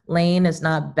one lane is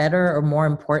not better or more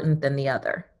important than the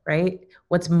other, right?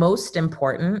 What's most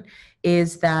important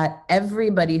is that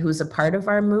everybody who's a part of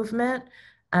our movement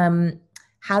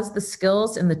has the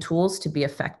skills and the tools to be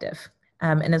effective.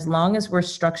 And as long as we're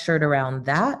structured around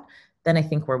that, then I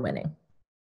think we're winning.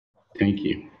 Thank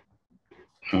you.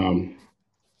 I'll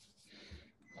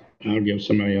give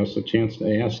somebody else a chance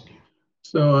to ask.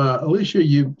 So, Alicia,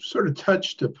 you sort of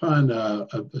touched upon a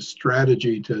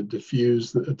strategy to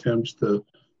diffuse the attempts to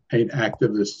paint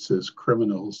activists as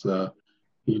criminals. Can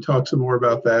you talk some more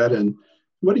about that? And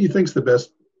what do you think is the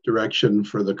best direction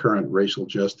for the current racial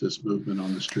justice movement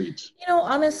on the streets? You know,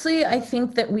 honestly, I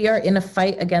think that we are in a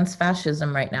fight against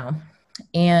fascism right now.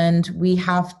 And we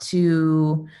have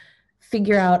to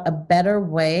figure out a better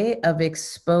way of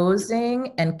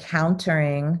exposing and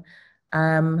countering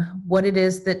what it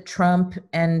is that Trump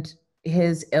and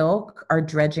his ilk are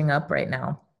dredging up right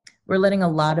now. We're letting a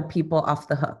lot of people off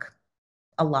the hook,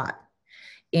 a lot.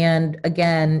 And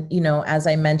again, you know, as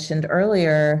I mentioned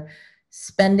earlier,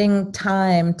 spending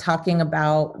time talking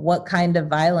about what kind of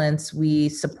violence we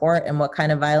support and what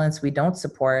kind of violence we don't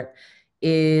support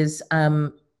is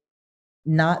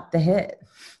not the hit.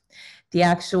 The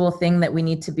actual thing that we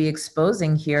need to be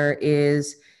exposing here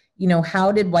is, you know,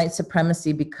 how did white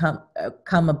supremacy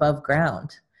come above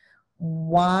ground?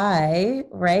 Why,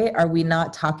 right, are we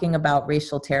not talking about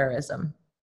racial terrorism?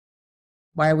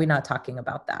 Why are we not talking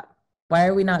about that? Why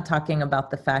are we not talking about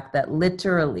the fact that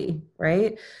literally,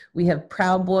 right, we have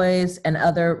Proud Boys and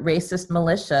other racist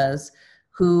militias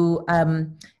who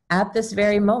at this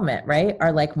very moment, right,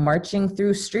 are like marching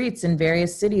through streets in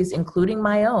various cities, including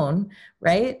my own,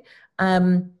 right?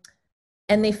 And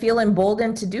they feel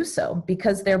emboldened to do so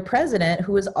because their president,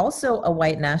 who is also a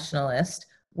white nationalist,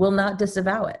 will not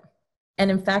disavow it.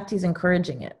 And in fact, he's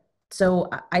encouraging it. So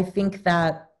I think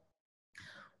that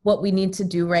what we need to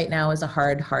do right now is a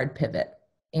hard pivot.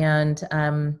 And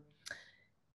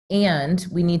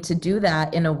we need to do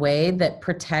that in a way that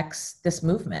protects this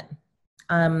movement.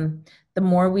 The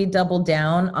more we double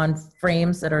down on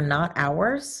frames that are not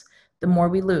ours, the more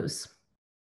we lose.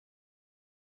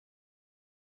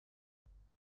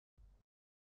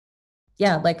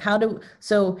 Yeah, like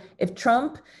so if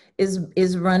Trump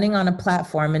is running on a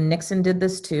platform, and Nixon did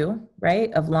this too,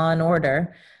 right, of law and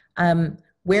order,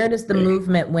 where does the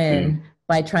movement win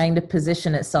by trying to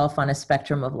position itself on a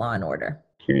spectrum of law and order?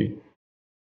 Okay.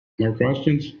 More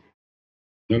questions?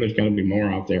 No, there's got to be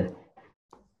more out there.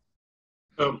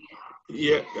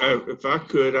 Yeah, if I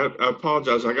could, I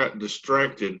apologize. I got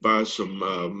distracted by some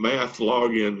math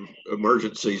login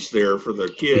emergencies there for the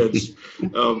kids.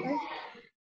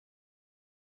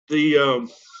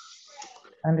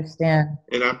 Understand.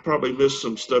 And I probably missed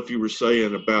some stuff you were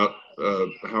saying about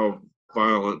how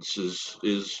violence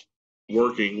is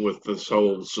working with this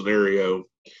whole scenario.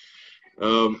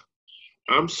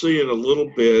 I'm seeing a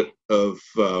little bit of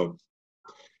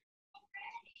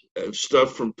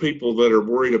stuff from people that are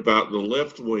worried about the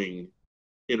left wing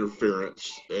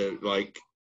interference,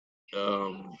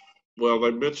 well,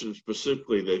 they mentioned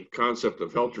specifically the concept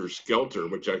of helter skelter,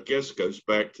 which I guess goes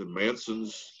back to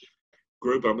Manson's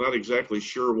group. I'm not exactly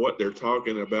sure what they're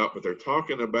talking about, but they're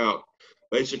talking about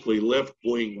basically left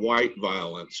wing white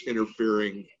violence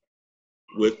interfering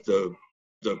with the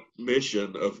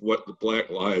mission of what the Black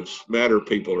Lives Matter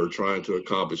people are trying to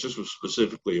accomplish. This was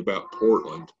specifically about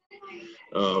Portland.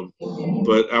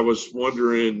 But I was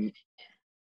wondering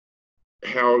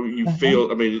how you feel.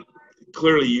 I mean,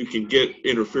 clearly you can get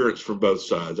interference from both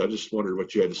sides. I just wondered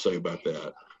what you had to say about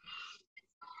that.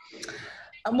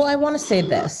 Well, I want to say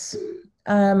this.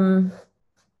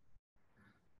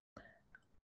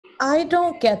 I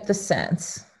don't get the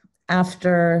sense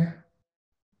after,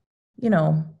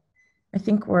 I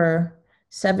think we're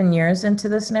 7 years into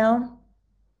this now,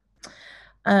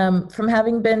 from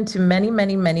having been to many,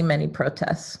 many, many, many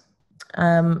protests.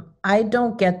 I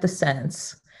don't get the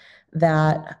sense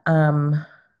that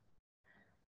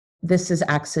this is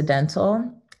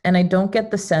accidental, and I don't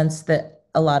get the sense that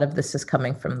a lot of this is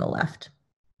coming from the left.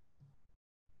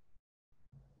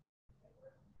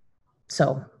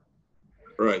 So.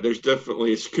 Right,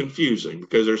 it's confusing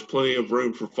because there's plenty of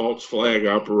room for false flag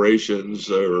operations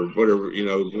or whatever,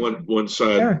 one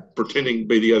side pretending to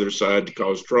be the other side to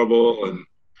cause trouble. And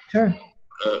sure.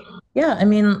 Yeah, I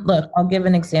mean, look, I'll give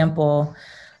an example.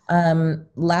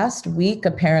 Last week,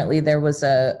 apparently there was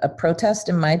a protest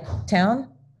in my town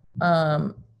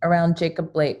around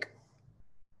Jacob Blake.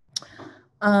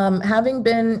 Having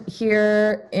been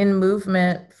here in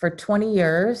movement for 20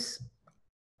 years,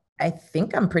 I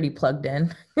think I'm pretty plugged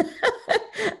in.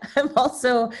 I'm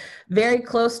also very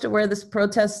close to where this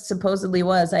protest supposedly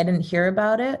was. I didn't hear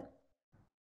about it.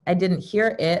 I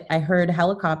heard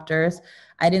helicopters.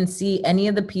 I didn't see any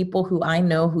of the people who I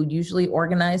know who usually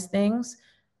organize things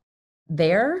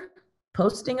there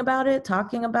posting about it,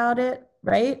 talking about it,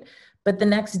 right? But the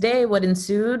next day, what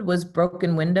ensued was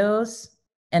broken windows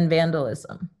and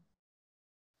vandalism.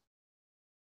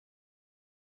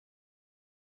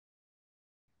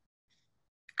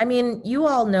 I mean, you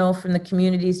all know from the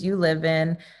communities you live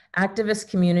in, activist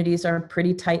communities are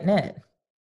pretty tight-knit.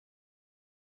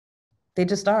 They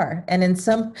just are. And in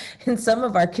some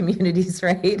of our communities,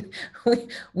 right,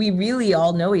 we really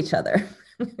all know each other.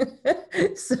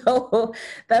 So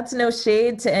that's no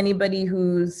shade to anybody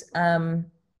who's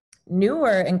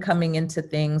newer and coming into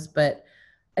things. But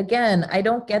again, I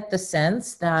don't get the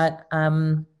sense that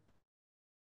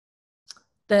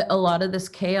that a lot of this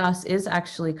chaos is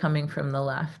actually coming from the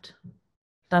left.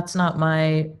 That's not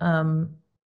my,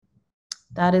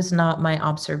 that is not my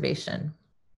observation.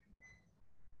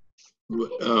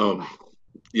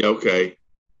 Yeah, okay.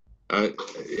 But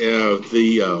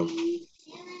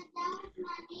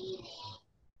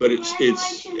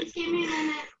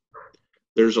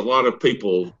there's a lot of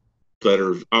people that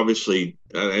are obviously,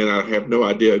 and I have no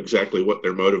idea exactly what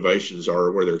their motivations are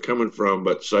or where they're coming from,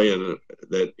 but saying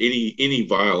that any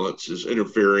violence is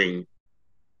interfering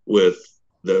with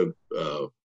the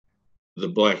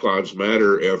Black Lives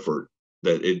Matter effort,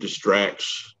 that it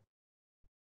distracts,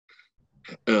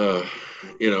 it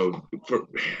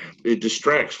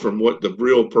distracts from what the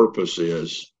real purpose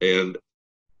is. And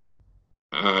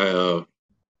I'm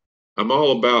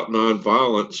all about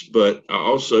nonviolence, but I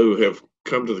also have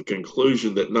come to the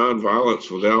conclusion that nonviolence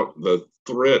without the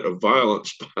threat of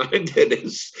violence behind it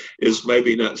is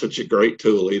maybe not such a great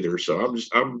tool either. So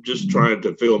I'm just trying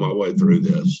to feel my way through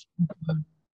this.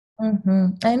 Mm-hmm.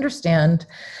 I understand.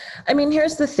 I mean,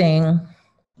 here's the thing.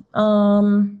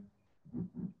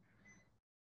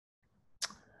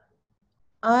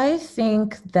 I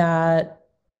think that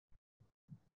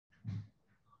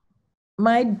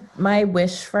my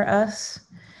wish for us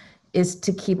is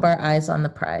to keep our eyes on the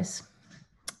prize.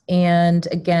 And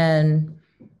again,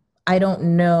 I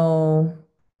don't know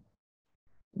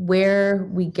where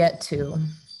we get to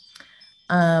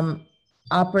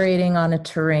operating on a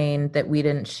terrain that we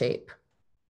didn't shape.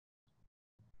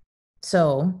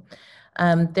 So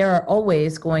there are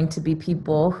always going to be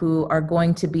people who are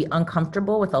going to be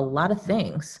uncomfortable with a lot of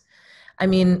things. I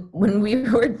mean, when we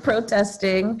were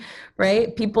protesting,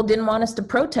 right, people didn't want us to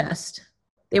protest.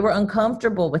 They were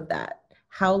uncomfortable with that.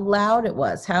 How loud it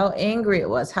was, how angry it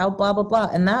was, how blah, blah, blah.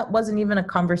 And that wasn't even a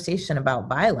conversation about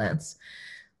violence.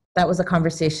 That was a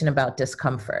conversation about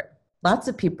discomfort. Lots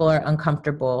of people are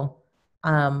uncomfortable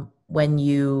when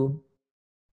you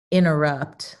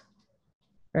interrupt,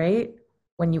 right?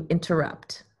 When you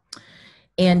interrupt.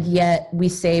 And yet we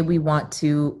say we want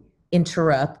to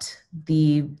interrupt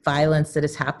the violence that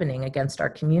is happening against our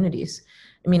communities.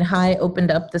 I mean, Hai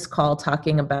opened up this call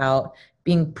talking about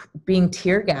being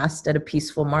tear gassed at a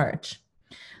peaceful march.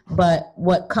 But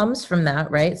what comes from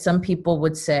that, right? Some people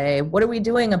would say, what are we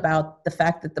doing about the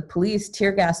fact that the police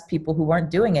tear gassed people who weren't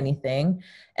doing anything?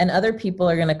 And other people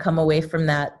are going to come away from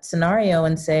that scenario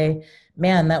and say,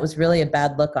 man, that was really a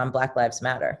bad look on Black Lives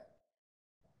Matter.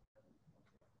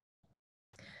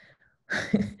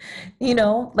 You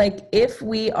know, like if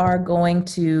we are going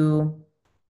to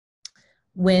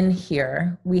win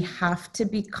here, we have to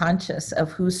be conscious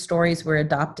of whose stories we're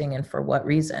adopting and for what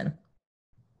reason.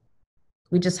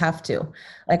 We just have to.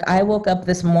 Like I woke up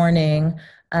this morning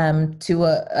to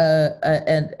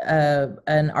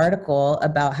an article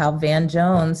about how Van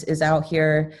Jones is out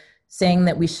here saying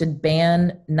that we should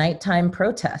ban nighttime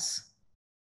protests.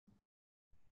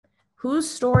 Whose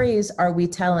stories are we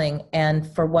telling and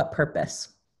for what purpose?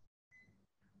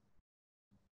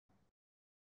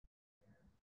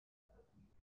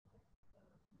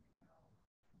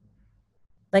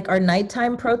 Like, are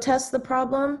nighttime protests the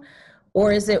problem?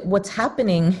 Or is it what's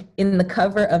happening in the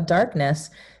cover of darkness?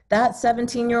 That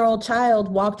 17-year-old child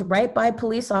walked right by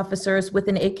police officers with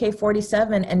an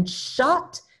AK-47 and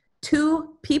shot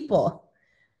 2 people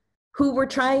who were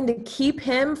trying to keep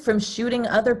him from shooting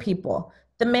other people.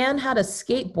 The man had a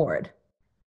skateboard.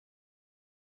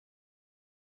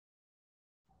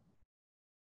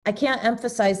 I can't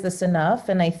emphasize this enough.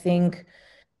 And I think,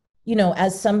 you know,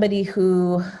 as somebody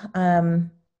who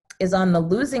is on the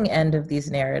losing end of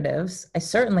these narratives, I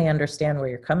certainly understand where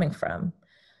you're coming from.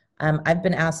 I've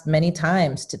been asked many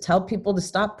times to tell people to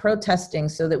stop protesting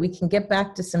so that we can get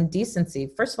back to some decency.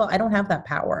 First of all, I don't have that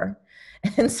power.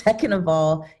 And second of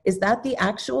all, is that the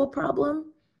actual problem?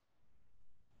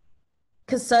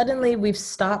 Because suddenly we've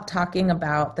stopped talking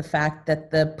about the fact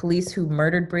that the police who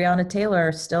murdered Breonna Taylor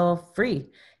are still free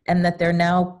and that they're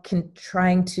now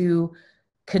trying to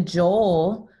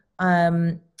cajole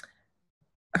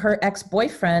her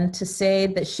ex-boyfriend to say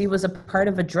that she was a part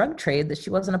of a drug trade that she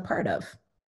wasn't a part of.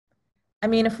 I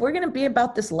mean, if we're going to be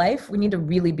about this life, we need to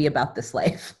really be about this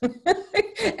life.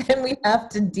 And we have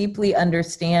to deeply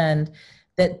understand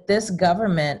that this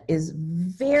government is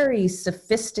very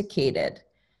sophisticated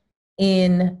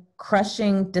in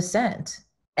crushing dissent.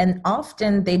 And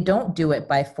often they don't do it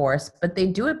by force, but they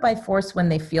do it by force when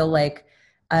they feel like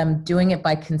doing it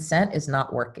by consent is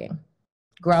not working.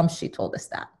 Gramsci told us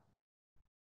that.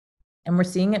 And we're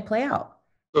seeing it play out.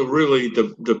 So really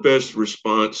the best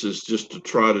response is just to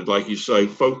try to, like you say,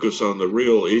 focus on the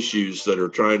real issues that are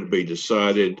trying to be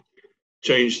decided,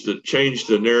 change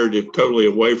the narrative totally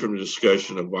away from the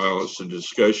discussion of violence to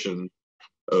discussion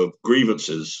of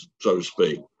grievances, so to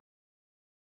speak.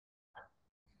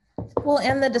 Well,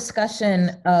 and the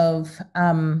discussion of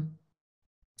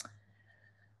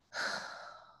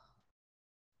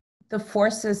the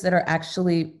forces that are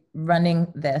actually running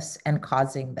this and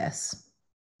causing this.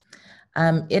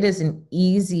 It is an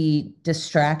easy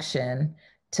distraction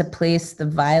to place the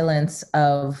violence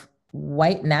of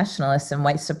white nationalists and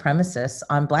white supremacists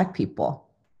on Black people.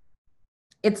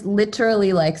 It's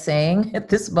literally like saying, at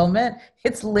this moment,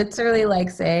 it's literally like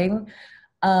saying,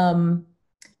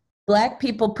 Black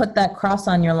people put that cross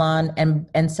on your lawn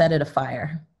and set it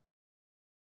afire.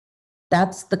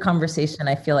 That's the conversation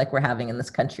I feel like we're having in this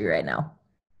country right now.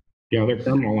 Yeah, they're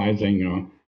criminalizing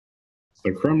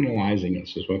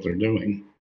us is what they're doing.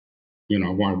 You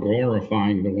know, while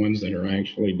glorifying the ones that are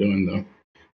actually doing the,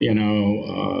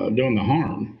 doing the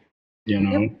harm. You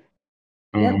know,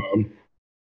 Yep.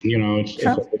 You know, it's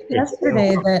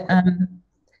yesterday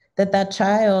that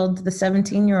child, the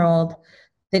 17-year-old,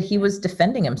 that he was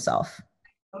defending himself.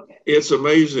 It's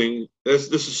amazing. This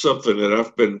is something that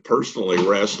I've been personally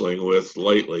wrestling with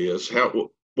lately, is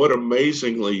what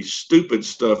amazingly stupid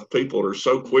stuff people are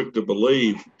so quick to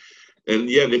believe. And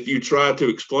yet, if you try to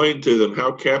explain to them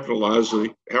how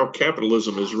capitalism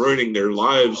is ruining their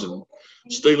lives and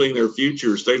stealing their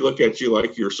futures, they look at you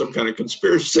like you're some kind of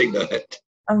conspiracy nut.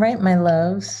 All right, my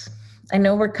loves. I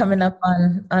know we're coming up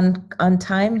on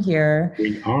time here.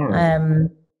 We are.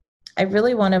 I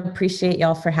really want to appreciate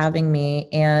y'all for having me.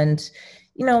 And,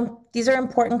 you know, these are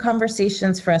important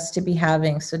conversations for us to be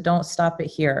having, so don't stop it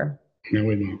here. No,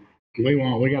 we won't. We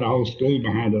won't. We got a whole school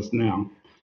behind us now.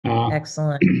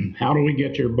 Excellent. How do we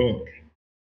get your book?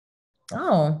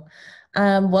 Oh,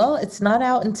 well, it's not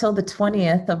out until the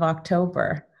 20th of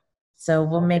October. So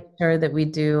we'll make sure that we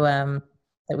do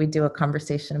a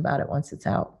conversation about it once it's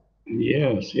out.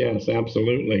 Yes,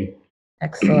 absolutely.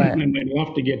 Excellent. And we'd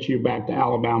love to get you back to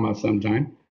Alabama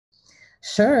sometime.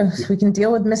 Sure. So we can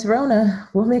deal with Miss Rona.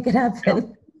 We'll make it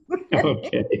happen.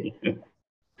 Okay.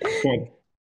 Well,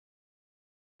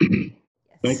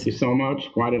 Thank you so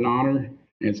much. Quite an honor.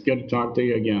 It's good to talk to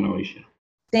you again, Alicia.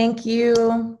 Thank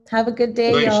you. Have a good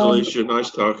day, Thanks, y'all. Alicia.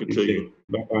 Nice talking to you.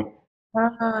 Bye-bye.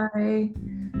 Bye.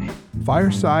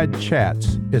 Fireside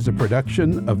Chats is a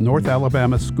production of North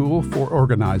Alabama School for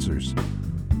Organizers.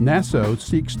 NASO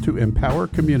seeks to empower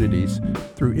communities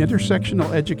through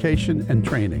intersectional education and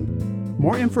training.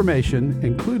 More information,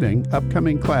 including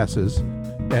upcoming classes,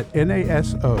 at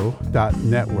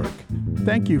naso.network.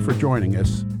 Thank you for joining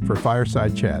us for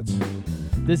Fireside Chats.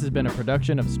 This has been a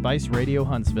production of Spice Radio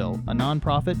Huntsville, a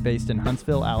nonprofit based in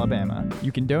Huntsville, Alabama.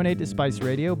 You can donate to Spice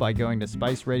Radio by going to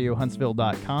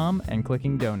spiceradiohuntsville.com and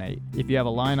clicking donate. If you have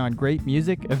a line on great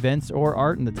music, events, or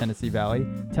art in the Tennessee Valley,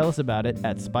 tell us about it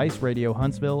at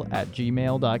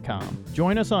spiceradiohuntsville@gmail.com.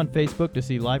 Join us on Facebook to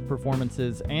see live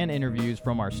performances and interviews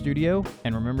from our studio.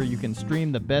 And remember, you can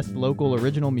stream the best local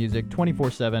original music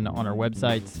 24/7 on our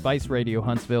website,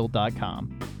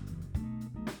 spiceradiohuntsville.com.